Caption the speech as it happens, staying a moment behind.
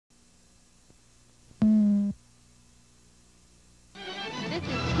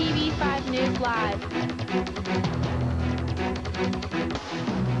Live.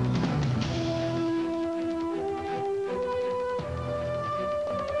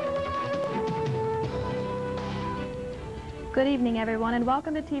 Good evening, everyone, and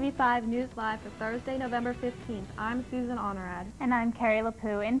welcome to TV5 News Live for Thursday, November 15th. I'm Susan Honorad. And I'm Carrie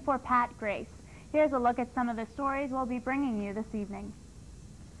LaPoo, in for Pat Grace. Here's a look at some of the stories we'll be bringing you this evening.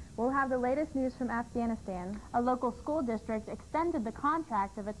 We'll have the latest news from Afghanistan. A local school district extended the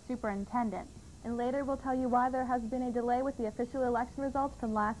contract of its superintendent. And later we'll tell you why there has been a delay with the official election results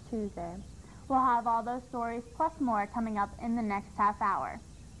from last Tuesday. We'll have all those stories plus more coming up in the next half hour.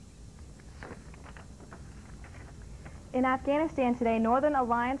 In Afghanistan today, Northern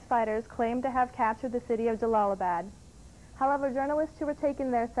Alliance fighters claimed to have captured the city of Jalalabad. However, journalists who were taken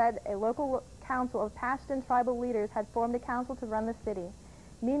there said a local council of Pashtun tribal leaders had formed a council to run the city.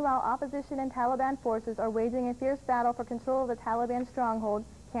 Meanwhile, opposition and Taliban forces are waging a fierce battle for control of the Taliban stronghold,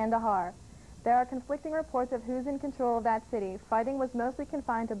 Kandahar. There are conflicting reports of who's in control of that city. Fighting was mostly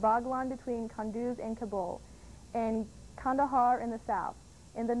confined to Baghlan between Kunduz and Kabul, and Kandahar in the south.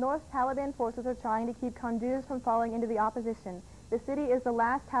 In the north, Taliban forces are trying to keep Kunduz from falling into the opposition. The city is the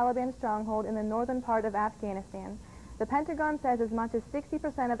last Taliban stronghold in the northern part of Afghanistan. The Pentagon says as much as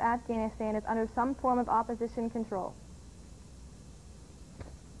 60% of Afghanistan is under some form of opposition control.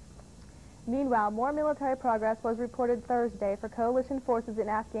 Meanwhile, more military progress was reported Thursday for coalition forces in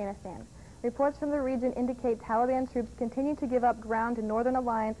Afghanistan. Reports from the region indicate Taliban troops continue to give up ground to Northern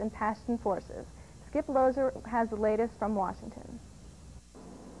Alliance and Pashtun forces. Skip Lozer has the latest from Washington.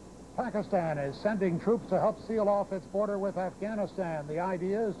 Pakistan is sending troops to help seal off its border with Afghanistan. The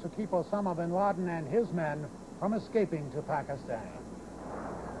idea is to keep Osama bin Laden and his men from escaping to Pakistan.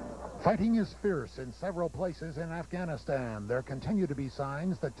 Fighting is fierce in several places in Afghanistan. There continue to be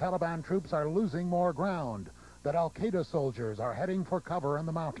signs that Taliban troops are losing more ground, that al-Qaeda soldiers are heading for cover in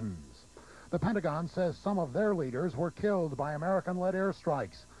the mountains. The Pentagon says some of their leaders were killed by American-led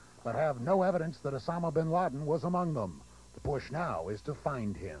airstrikes, but have no evidence that Osama bin Laden was among them. The push now is to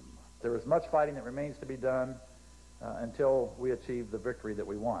find him. There is much fighting that remains to be done until we achieve the victory that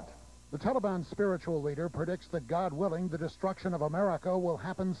we want. The Taliban spiritual leader predicts that, God willing, the destruction of America will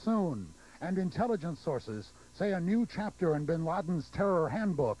happen soon. And intelligence sources say a new chapter in bin Laden's terror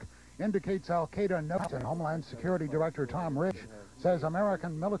handbook indicates al-Qaeda notes. And Homeland Security Director Tom Ridge says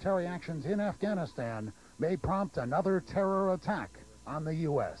American military actions in Afghanistan may prompt another terror attack on the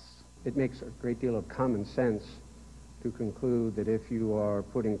U.S. It makes a great deal of common sense to conclude that if you are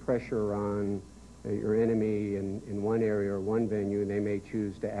putting pressure on your enemy in one area or one venue, they may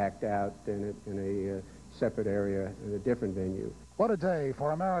choose to act out in a separate area in a different venue. What a day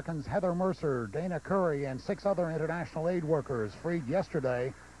for Americans Heather Mercer, Dana Curry, and 6 other international aid workers freed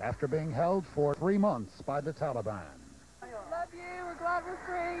yesterday after being held for 3 months by the Taliban. Love you. We're glad we're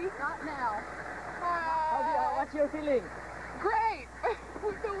free. Not now. What's your feeling? Great.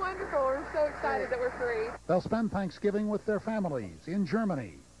 We feel wonderful. We're so excited that we're free. They'll spend Thanksgiving with their families in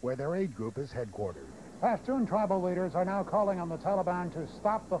Germany, where their aid group is headquartered. Pashtun tribal leaders are now calling on the Taliban to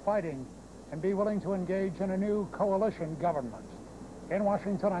stop the fighting and be willing to engage in a new coalition government. In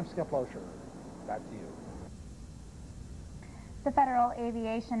Washington, I'm Skip Lozer. Back to you. The Federal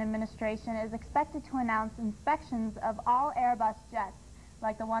Aviation Administration is expected to announce inspections of all Airbus jets,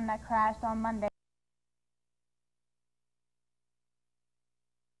 like the one that crashed on Monday.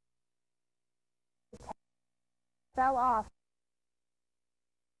 Fell off,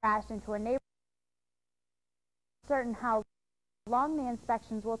 crashed into a neighborhood. Certain how long the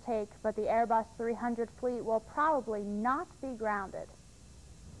inspections will take, but the Airbus 300 fleet will probably not be grounded.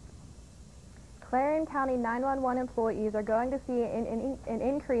 Clarion County 911 employees are going to see an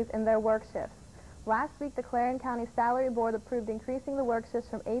increase in their work shifts. Last week, the Clarion County Salary Board approved increasing the work shifts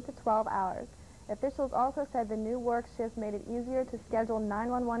from 8 to 12 hours. Officials also said the new work shifts made it easier to schedule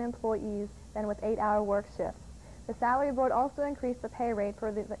 911 employees than with 8-hour work shifts. The Salary Board also increased the pay rate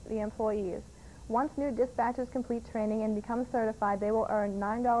for the employees. Once new dispatchers complete training and become certified, they will earn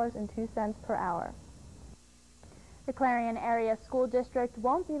 $9.02 per hour. The Clarion Area School District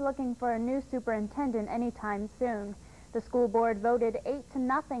won't be looking for a new superintendent anytime soon. The school board voted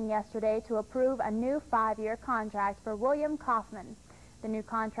 8-0 yesterday to approve a new 5-year contract for William Kaufman. The new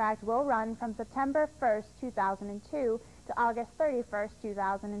contract will run from September 1st, 2002 to August 31st,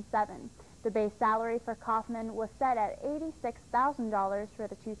 2007. The base salary for Kaufman was set at $86,000 for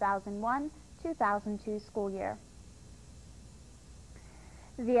the 2001-2002 school year.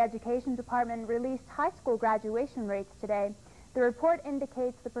 The Education Department released high school graduation rates today. The report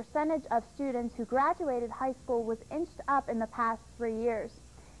indicates the percentage of students who graduated high school was inched up in the past 3 years.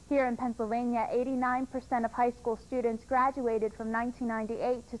 Here in Pennsylvania, 89% of high school students graduated from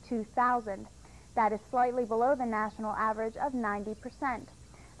 1998 to 2000. That is slightly below the national average of 90%.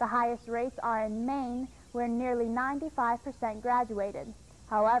 The highest rates are in Maine, where nearly 95% graduated.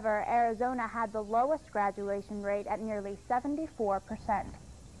 However, Arizona had the lowest graduation rate at nearly 74%.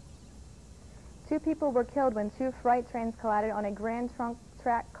 2 people were killed when 2 freight trains collided on a Grand Trunk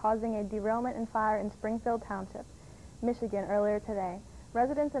track, causing a derailment and fire in Springfield Township, Michigan, earlier today.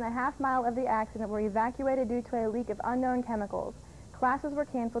 Residents in a half-mile of the accident were evacuated due to a leak of unknown chemicals. Classes were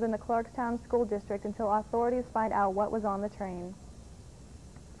canceled in the Clarkstown School District until authorities find out what was on the train.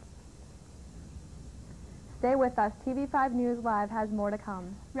 Stay with us. TV5 News Live has more to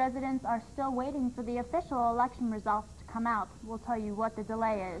come. Residents are still waiting for the official election results to come out. We'll tell you what the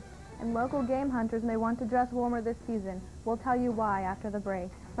delay is. And local game hunters may want to dress warmer this season. We'll tell you why after the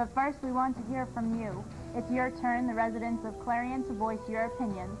break. But first, we want to hear from you. It's your turn, the residents of Clarion, to voice your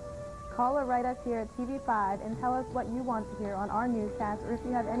opinions. Call or write us here at TV5 and tell us what you want to hear on our newscast, or if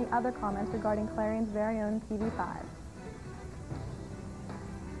you have any other comments regarding Clarion's very own TV5.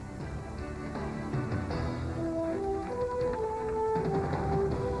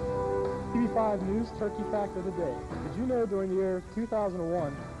 TV5 News Turkey Fact of the Day. Did you know during the year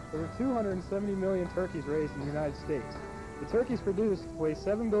 2001, there were 270 million turkeys raised in the United States? The turkeys produced weigh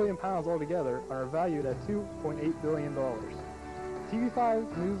 7 billion pounds altogether and are valued at $2.8 billion.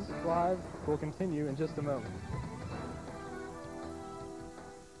 TV5 News Live will continue in just a moment.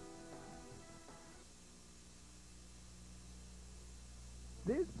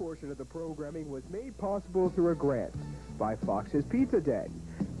 This portion of the programming was made possible through a grant by Fox's Pizza Den.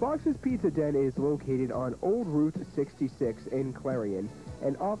 Fox's Pizza Den is located on Old Route 66 in Clarion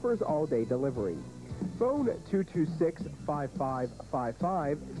and offers all-day delivery. Phone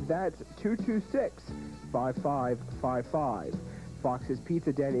 226-5555. That's 226-5555. Fox's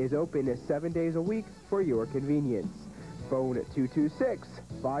Pizza Den is open 7 days a week for your convenience. Phone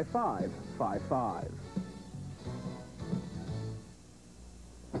 226-5555.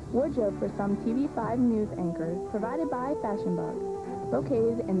 Wardrobe for some TV5 news anchors, provided by Fashion Bug,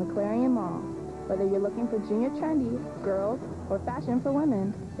 located in the Clarion Mall. Whether you're looking for junior trendy, girls, or fashion for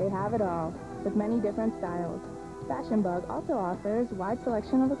women, they have it all, with many different styles. Fashion Bug also offers a wide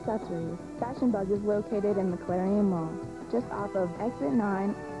selection of accessories. Fashion Bug is located in the Clarion Mall, just off of Exit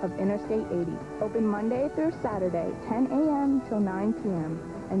 9 of Interstate 80. Open Monday through Saturday, 10 a.m. till 9 p.m.,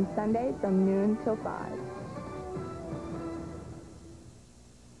 and Sunday from noon till 5.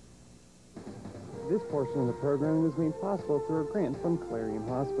 This portion of the programming was made possible through a grant from Clarion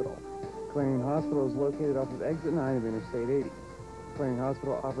Hospital. Clarion Hospital is located off of Exit 9 of Interstate 80. Clarion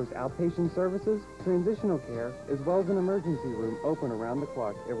Hospital offers outpatient services, transitional care, as well as an emergency room open around the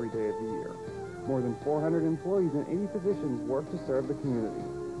clock every day of the year. More than 400 employees and 80 physicians work to serve the community.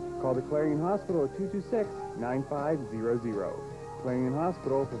 Call the Clarion Hospital at 226-9500. Clarion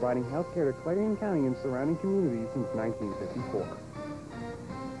Hospital, providing health care to Clarion County and surrounding communities since 1954.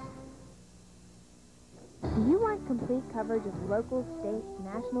 Do you want complete coverage of local, state,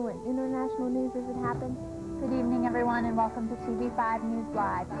 national, and international news as it happens? Good evening, everyone, and welcome to TV5 News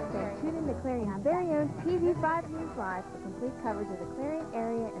Live. So tune in to Clarion's very own TV5 News Live for complete coverage of the Clarion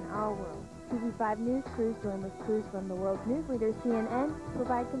area and our world. TV5 News crews join with crews from the world's news leader, CNN, to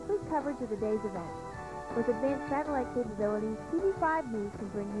provide complete coverage of the day's events. With advanced satellite capabilities, TV5 News can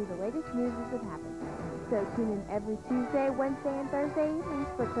bring you the latest news as it happens. So tune in every Tuesday, Wednesday, and Thursday evenings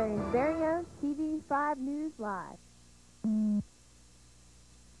for Clarion's very own TV5 News Live.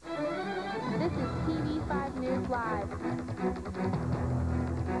 This is TV5 News Live.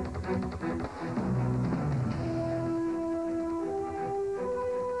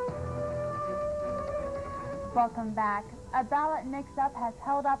 Welcome back. A ballot mix-up has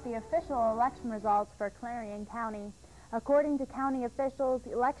held up the official election results for Clarion County. According to county officials,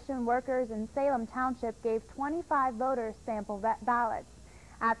 election workers in Salem Township gave 25 voters sample ballots.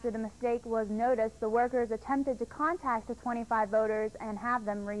 After the mistake was noticed, the workers attempted to contact the 25 voters and have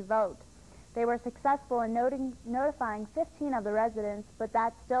them re-vote. They were successful in notifying 15 of the residents, but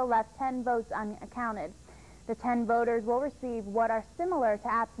that still left 10 votes unaccounted. The 10 voters will receive what are similar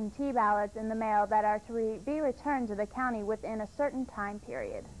to absentee ballots in the mail that are to be returned to the county within a certain time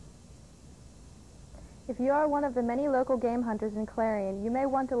period. If you are one of the many local game hunters in Clarion, you may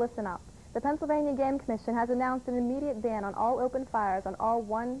want to listen up. The Pennsylvania Game Commission has announced an immediate ban on all open fires on all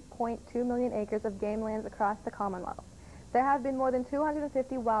 1.2 million acres of game lands across the Commonwealth. There have been more than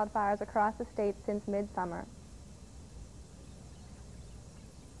 250 wildfires across the state since midsummer.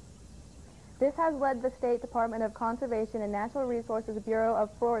 This has led the State Department of Conservation and Natural Resources Bureau of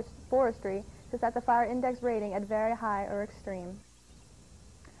Forestry to set the fire index rating at very high or extreme.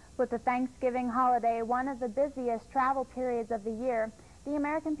 With the Thanksgiving holiday, one of the busiest travel periods of the year, the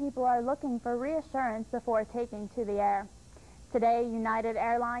American people are looking for reassurance before taking to the air. Today, United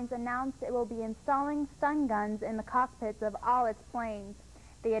Airlines announced it will be installing stun guns in the cockpits of all its planes.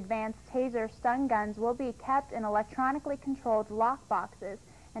 The advanced taser stun guns will be kept in electronically controlled lock boxes,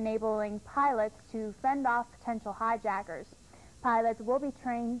 enabling pilots to fend off potential hijackers. Pilots will be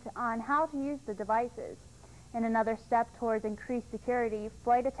trained on how to use the devices. In another step towards increased security,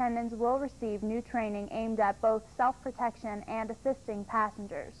 flight attendants will receive new training aimed at both self-protection and assisting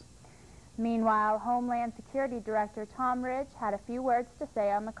passengers. Meanwhile, Homeland Security Director Tom Ridge had a few words to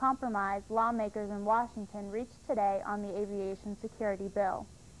say on the compromise lawmakers in Washington reached today on the aviation security bill.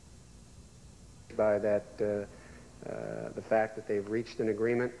 By that, the fact that they've reached an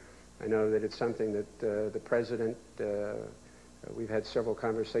agreement, I know that it's something that the President, we've had several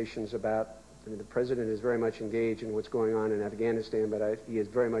conversations about. I mean, the President is very much engaged in what's going on in Afghanistan, but he is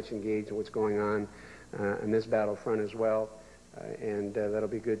very much engaged in what's going on this battlefront as well, and that'll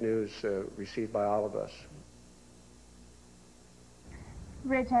be good news received by all of us.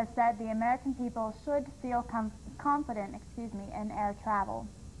 Ridge has said the American people should feel confident in air travel.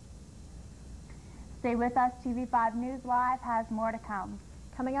 Stay with us. TV5 News Live has more to come.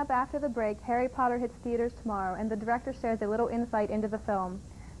 Coming up after the break, Harry Potter hits theaters tomorrow, and the director shares a little insight into the film.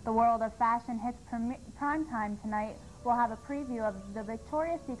 The World of Fashion hits primetime tonight. We'll have a preview of the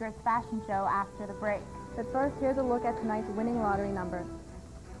Victoria's Secret fashion show after the break. But first, here's a look at tonight's winning lottery number.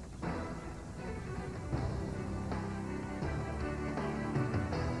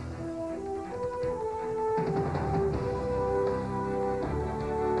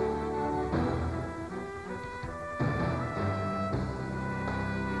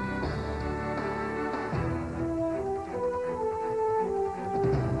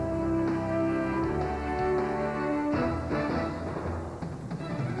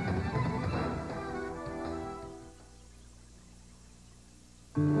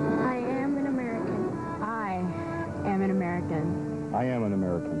 I am an American. I am an American. I am an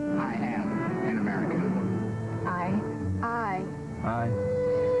American. I am an American.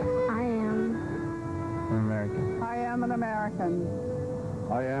 I am An American. I am an American.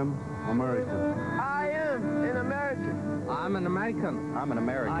 I am American. I am an American. I'm an American. I'm an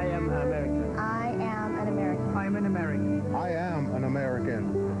American. I am an American. I am an American. I'm an American. I am an American.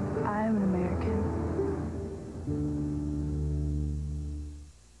 I am an American.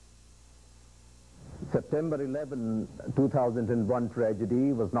 September 11, 2001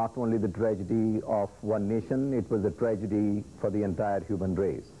 tragedy was not only the tragedy of one nation, it was a tragedy for the entire human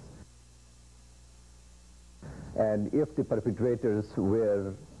race. And if the perpetrators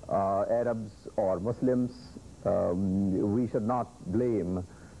were Arabs or Muslims, we should not blame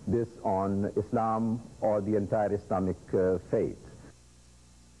this on Islam or the entire Islamic faith.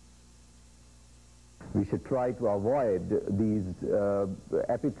 We should try to avoid these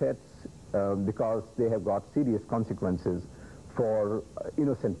epithets because they have got serious consequences for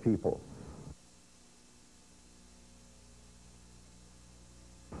innocent people.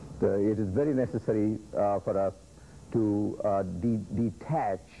 It is very necessary for us to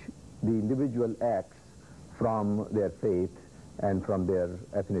detach the individual acts from their faith and from their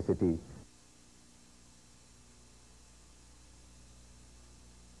ethnicity.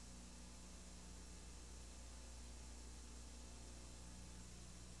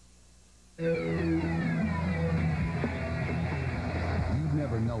 You'd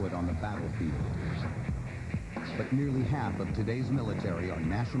never know it on the battlefield, but nearly half of today's military are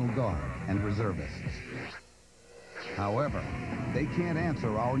National Guard and reservists. However, they can't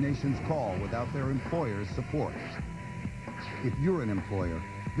answer our nation's call without their employer's support. If you're an employer,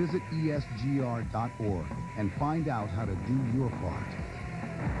 visit esgr.org and find out how to do your part.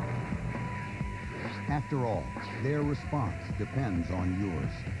 After all, their response depends on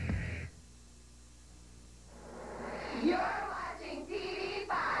yours. You're watching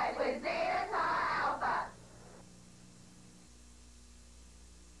TV5 with Zeta Tau Alpha.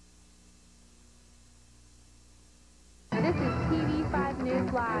 This is TV5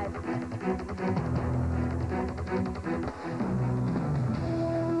 News Live.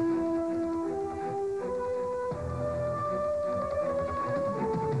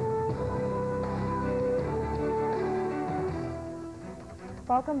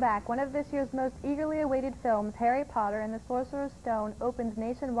 Welcome back. One of this year's most eagerly awaited films, Harry Potter and the Sorcerer's Stone, opens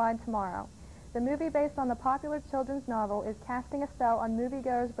nationwide tomorrow. The movie, based on the popular children's novel, is casting a spell on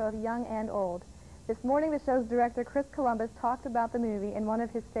moviegoers both young and old. This morning, the show's director, Chris Columbus, talked about the movie and one of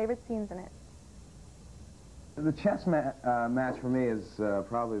his favorite scenes in it. The chess match for me is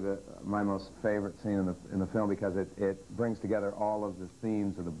probably my most favorite scene in the film because it brings together all of the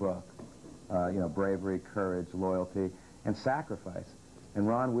themes of the book. You know, bravery, courage, loyalty, and sacrifice. And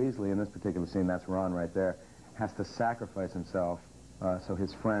Ron Weasley, in this particular scene, that's Ron right there, has to sacrifice himself so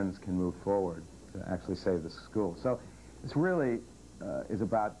his friends can move forward to actually save the school. So this really is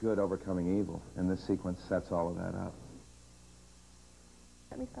about good overcoming evil, and this sequence sets all of that up.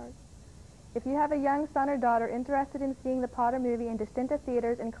 Let me start. If you have a young son or daughter interested in seeing the Potter movie in Distinta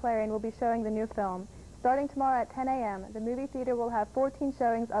Theaters in Clarion, will be showing the new film. Starting tomorrow at 10 a.m., the movie theater will have 14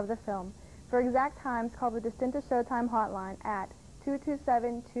 showings of the film. For exact times, call the Distinta Showtime hotline at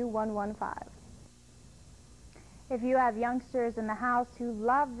 227-2115. If you have youngsters in the house who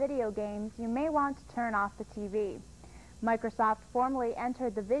love video games, you may want to turn off the TV. Microsoft formally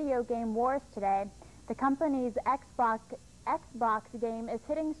entered the video game wars today. The company's Xbox game is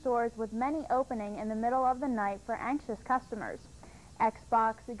hitting stores with many opening in the middle of the night for anxious customers.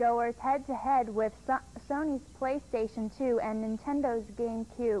 Xbox goers head-to-head with Sony's PlayStation 2 and Nintendo's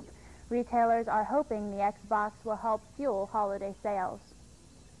GameCube. Retailers are hoping the Xbox will help fuel holiday sales.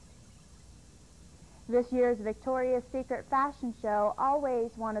 This year's Victoria's Secret fashion show,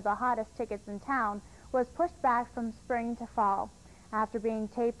 always one of the hottest tickets in town, was pushed back from spring to fall. After being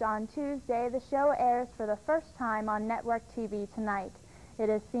taped on Tuesday, the show airs for the first time on network TV tonight. It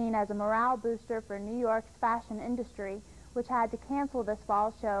is seen as a morale booster for New York's fashion industry, which had to cancel this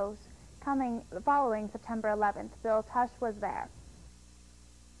fall's shows following September 11th. Bill Tush was there.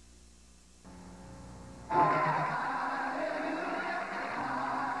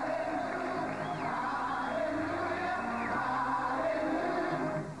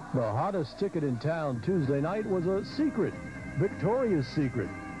 The hottest ticket in town Tuesday night was a secret, Victoria's Secret.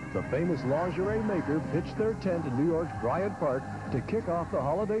 The famous lingerie maker pitched their tent in New York's Bryant Park to kick off the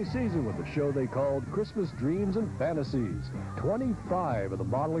holiday season with a show they called Christmas Dreams and Fantasies. 25 of the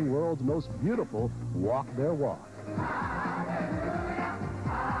modeling world's most beautiful walked their walk.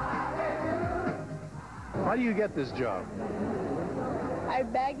 How do you get this job? I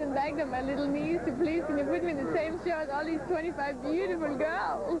begged and begged on my little knees to please can you put me in the same show as all these 25 beautiful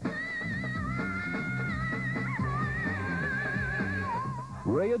girls.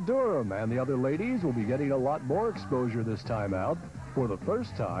 Rhea Durham and the other ladies will be getting a lot more exposure this time out. For the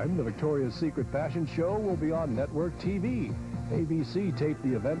first time, the Victoria's Secret fashion show will be on network TV. ABC taped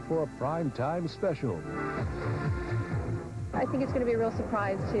the event for a primetime special. I think it's going to be a real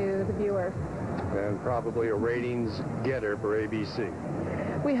surprise to the viewer. And probably a ratings getter for ABC.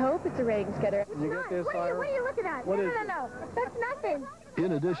 We hope it's a ratings getter. Did you get this, Ira? What are you looking at? What is No. That's nothing.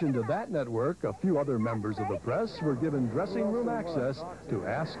 In addition to that network, a few other members of the press were given dressing room access to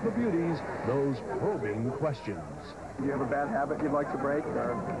ask the beauties those probing questions. Do you have a bad habit you'd like to break?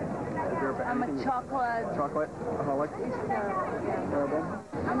 Or is there I'm a chocolate. Chocolate-aholic? Terrible.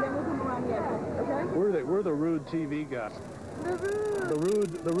 And then we can go on yet, okay? We're the rude TV guys. The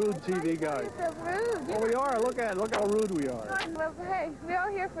rude TV guys. So rude. Oh, we are. Look how rude we are. Well, hey, we're all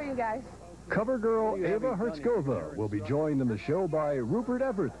here for you guys. Cover girl Ava Hertzkova will be joined in the show by Rupert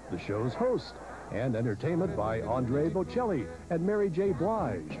Everett, the show's host, and entertainment by Andre Bocelli and Mary J.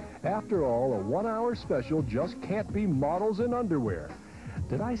 Blige. After all, a one-hour special just can't be models in underwear.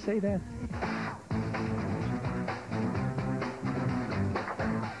 Did I say that?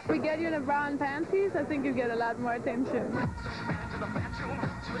 If we get you in a bra and panties, I think you get a lot more attention.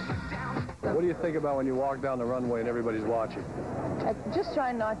 What do you think about when you walk down the runway and everybody's watching? I just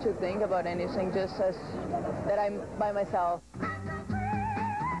try not to think about anything, just as that I'm by myself.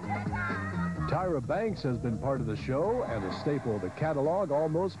 Tyra Banks has been part of the show and a staple of the catalog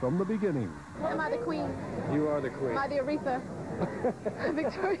almost from the beginning. Am I the queen? You are the queen. Am I the Aretha?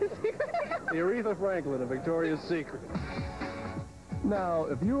 Victoria's Secret. The Aretha Franklin of Victoria's Secret. Now,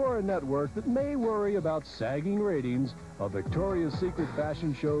 if you are a network that may worry about sagging ratings, a Victoria's Secret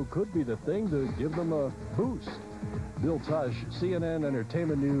fashion show could be the thing to give them a boost. Bill Tush, CNN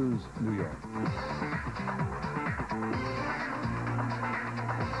Entertainment News, New York.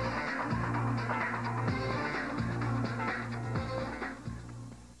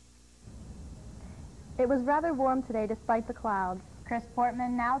 It was rather warm today despite the clouds. Chris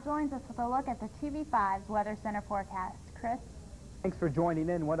Portman now joins us with a look at the TV5's Weather Center forecast. Chris? Thanks for joining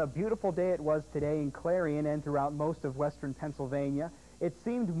in. What a beautiful day it was today in Clarion and throughout most of western Pennsylvania. It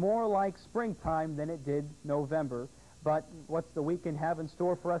seemed more like springtime than it did November. But what's the weekend have in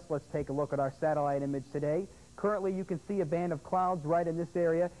store for us? Let's take a look at our satellite image today. Currently, you can see a band of clouds right in this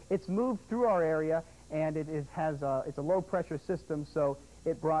area. It's moved through our area, and it's a low-pressure system, so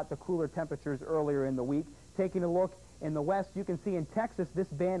it brought the cooler temperatures earlier in the week. Taking a look in the west, you can see in Texas this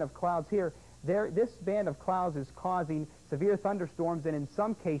band of clouds here. This band of clouds is causing severe thunderstorms, and in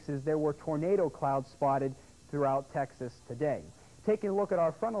some cases there were tornado clouds spotted throughout Texas today. Taking a look at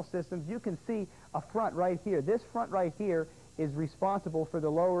our frontal systems, you can see a front right here. This front right here is responsible for the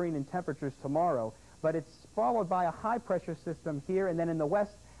lowering in temperatures tomorrow, but it's followed by a high-pressure system here, and then in the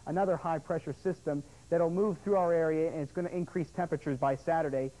west, another high-pressure system that'll move through our area, and it's going to increase temperatures by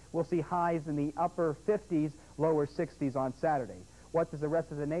Saturday. We'll see highs in the upper 50s, lower 60s on Saturday. What does the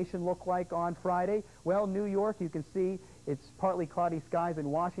rest of the nation look like on Friday? Well, New York, you can see it's partly cloudy skies.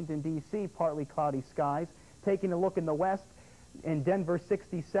 In Washington, D.C., partly cloudy skies. Taking a look in the west, in Denver,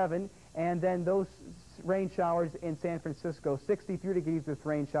 67, and then those rain showers in San Francisco, 63 degrees with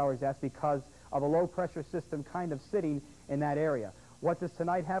rain showers. That's because of a low-pressure system kind of sitting in that area. What does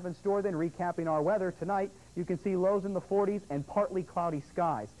tonight have in store then? Recapping our weather tonight, you can see lows in the 40s and partly cloudy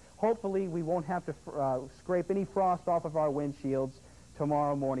skies. Hopefully we won't have to scrape any frost off of our windshields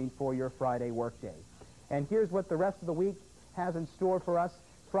tomorrow morning for your Friday workday. And here's what the rest of the week has in store for us.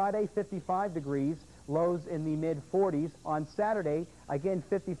 Friday, 55 degrees, lows in the mid-40s. On Saturday, again,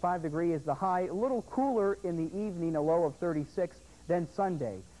 55 degrees is the high, a little cooler in the evening, a low of 36. Then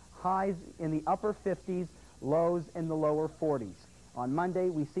Sunday, highs in the upper 50s, lows in the lower 40s. On Monday,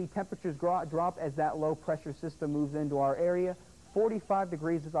 we see temperatures drop as that low-pressure system moves into our area. 45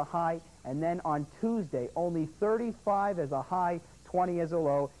 degrees is a high, and then on Tuesday, only 35 as a high, 20 as a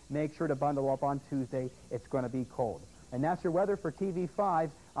low. Make sure to bundle up on Tuesday. It's going to be cold. And that's your weather for TV5.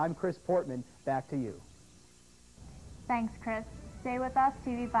 I'm Chris Portman. Back to you. Thanks, Chris. Stay with us.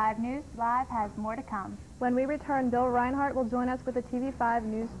 TV5 News Live has more to come. When we return, Bill Reinhart will join us with a TV5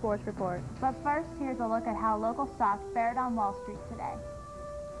 News Sports Report. But first, here's a look at how local stocks fared on Wall Street today.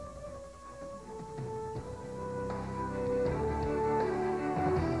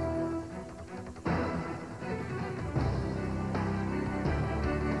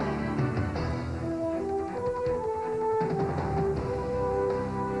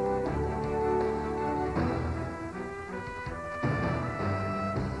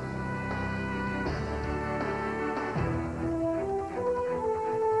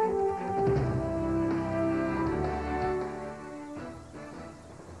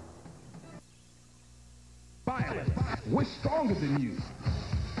 We're stronger than you.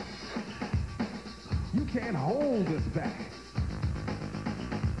 You can't hold us back.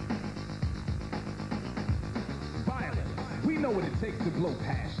 Violence, we know what it takes to blow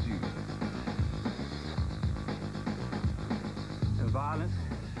past you. And violence,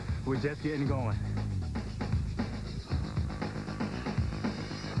 we're just getting going.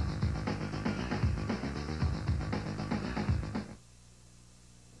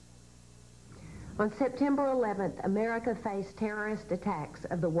 On September 11th, America faced terrorist attacks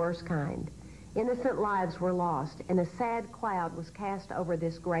of the worst kind. Innocent lives were lost, and a sad cloud was cast over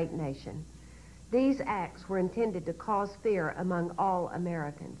this great nation. These acts were intended to cause fear among all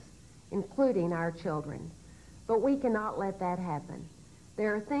Americans, including our children. But we cannot let that happen.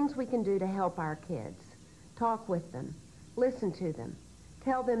 There are things we can do to help our kids. Talk with them, listen to them,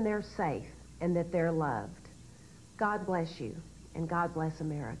 tell them they're safe and that they're loved. God bless you, and God bless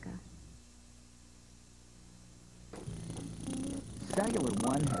America. Cellular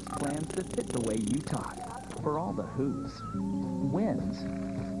One has plans that fit the way you talk. For all the who's, whens,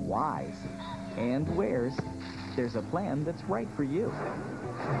 whys, and wheres, there's a plan that's right for you.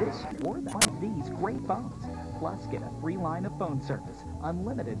 This or that. Find these great phones. Plus, get a free line of phone service,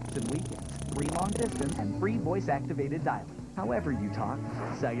 unlimited and weekends, free long distance, and free voice-activated dialing. However you talk,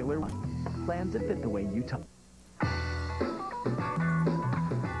 Cellular One. Plans that fit the way you talk.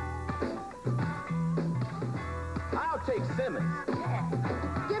 I'll take Simmons.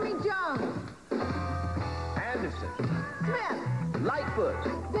 Give me Jones. Anderson. Smith. Lightfoot.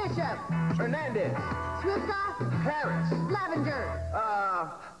 Bishop. Hernandez. Swifka. Harris. Lavender.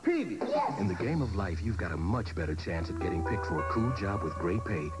 Peavy. Yes. In the game of life, you've got a much better chance at getting picked for a cool job with great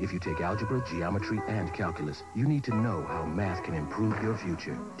pay if you take algebra, geometry, and calculus. You need to know how math can improve your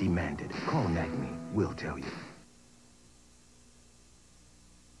future. Demand it. Call NACME. We'll tell you.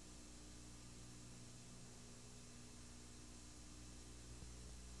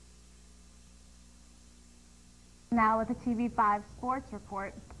 Now with a TV5 Sports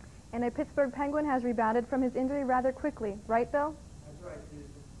Report. And a Pittsburgh Penguin has rebounded from his injury rather quickly. Right, Bill? That's right, Susan.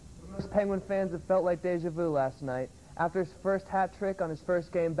 Most Penguin fans have felt like deja vu last night. After his first hat trick on his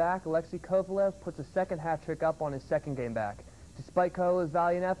first game back, Alexei Kovalev puts a second hat trick up on his second game back. Despite Kovalev's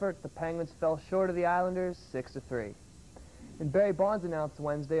valiant effort, the Penguins fell short of the Islanders 6-3. And Barry Bonds announced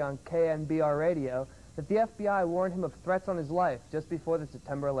Wednesday on KNBR radio that the FBI warned him of threats on his life just before the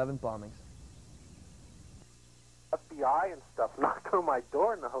September 11th bombings. FBI and stuff knocked on my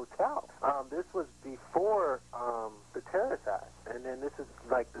door in the hotel. This was before the Terrorist Act, and then this is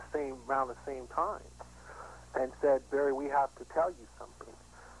like around the same time, and said, Barry, we have to tell you something.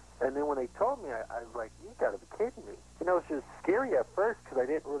 And then when they told me, I was like, you gotta be kidding me. You know, it was just scary at first because I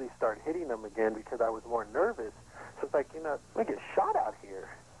didn't really start hitting them again because I was more nervous. So it's like, you know, we get shot out here.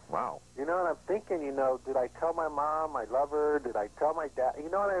 Wow. You know, and I'm thinking, you know, did I tell my mom I love her? Did I tell my dad? You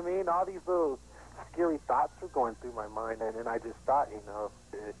know what I mean? All these little scary thoughts were going through my mind, and then I just thought, you know,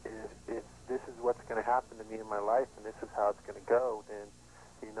 if this is what's going to happen to me in my life and this is how it's going to go, then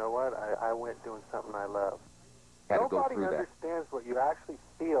you know what? I went doing something I love. Nobody understands what you actually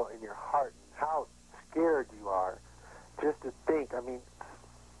feel in your heart and how scared you are just to think. I mean,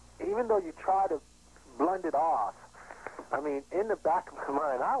 even though you try to blend it off, I mean, in the back of my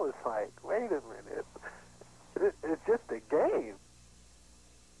mind, I was like, wait a minute. It's just a game.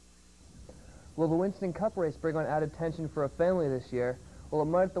 Will the Winston Cup race bring on added tension for a family this year? Well, it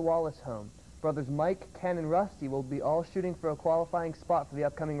might at the Wallace home. Brothers Mike, Ken, and Rusty will be all shooting for a qualifying spot for the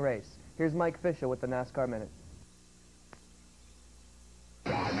upcoming race. Here's Mike Fisher with the NASCAR Minute.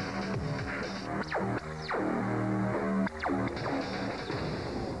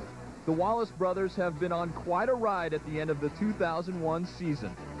 The Wallace brothers have been on quite a ride at the end of the 2001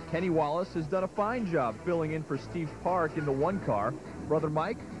 season. Kenny Wallace has done a fine job filling in for Steve Park in the 1 car. Brother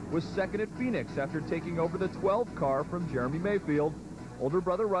Mike was second at Phoenix after taking over the 12 car from Jeremy Mayfield. Older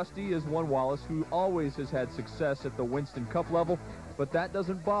brother Rusty is one Wallace who always has had success at the Winston Cup level, but that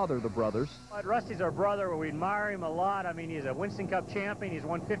doesn't bother the brothers. Rusty's our brother. We admire him a lot. I mean, he's a Winston Cup champion. He's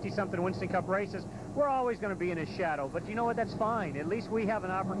won 50-something Winston Cup races. We're always going to be in his shadow, but you know what? That's fine. At least we have an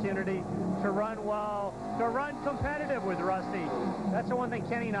opportunity to run well, to run competitive with Rusty. That's the one thing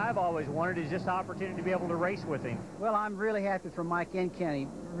Kenny and I have always wanted, is just the opportunity to be able to race with him. Well, I'm really happy for Mike and Kenny.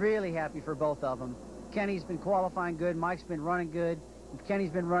 Really happy for both of them. Kenny's been qualifying good. Mike's been running good.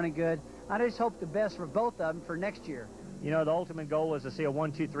 Kenny's been running good. I just hope the best for both of them for next year. You know, the ultimate goal is to see a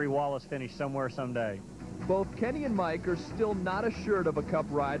 1-2-3 Wallace finish somewhere someday. Both Kenny and Mike are still not assured of a Cup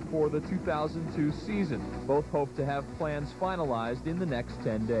ride for the 2002 season. Both hope to have plans finalized in the next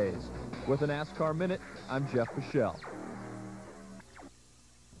 10 days. With a NASCAR Minute, I'm Jeff Fischel.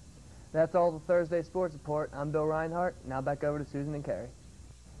 That's all the Thursday Sports Report. I'm Bill Reinhart. Now back over to Susan and Carrie.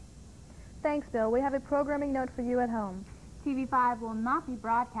 Thanks, Bill. We have a programming note for you at home. TV5 will not be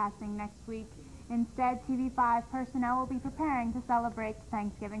broadcasting next week. Instead, TV5 personnel will be preparing to celebrate the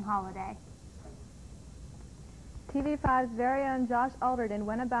Thanksgiving holiday. TV5's very own Josh Alderton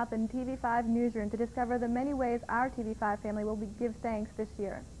went about the TV5 newsroom to discover the many ways our TV5 family will give thanks this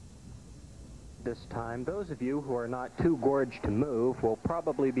year. This time, those of you who are not too gorged to move will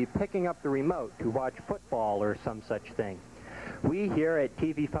probably be picking up the remote to watch football or some such thing. We here at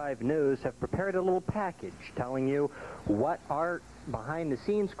TV5 News have prepared a little package telling you what our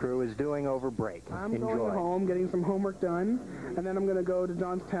behind-the-scenes crew is doing over break. I'm Enjoy. going home, getting some homework done, and then I'm going to go to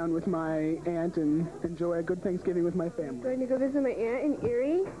Johnstown with my aunt and enjoy a good Thanksgiving with my family. I'm going to go visit my aunt in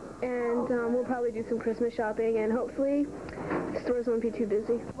Erie, and we'll probably do some Christmas shopping, and hopefully the stores won't be too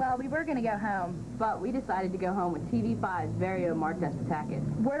busy. Well, we were going to go home, but we decided to go home with TV5's very own Mark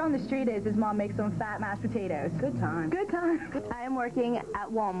Despotakis. Word on the street is his mom makes some fat mashed potatoes. Good time. Good time. I am working at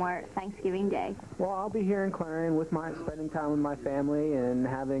Walmart Thanksgiving Day. Well, I'll be here in Clarion with spending time with my family and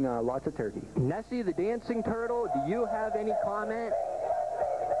having lots of turkey. Nessie the Dancing Turtle, do you have any comment?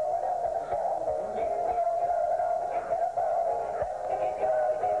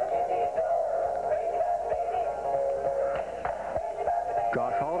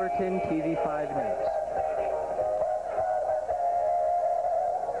 Josh Alderton, TV5 News.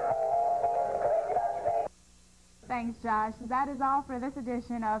 Thanks, Josh. That is all for this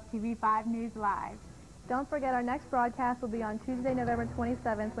edition of TV5 News Live. Don't forget, our next broadcast will be on Tuesday, November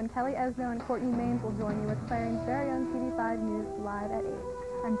 27th, when Kelly Esno and Courtney Maines will join you with Clarion's very own TV5 News Live at 8.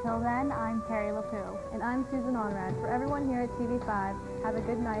 Until then, I'm Carrie LaPoo. And I'm Susan Onrad. For everyone here at TV5, have a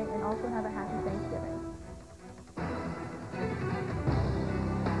good night and also have a happy Thanksgiving.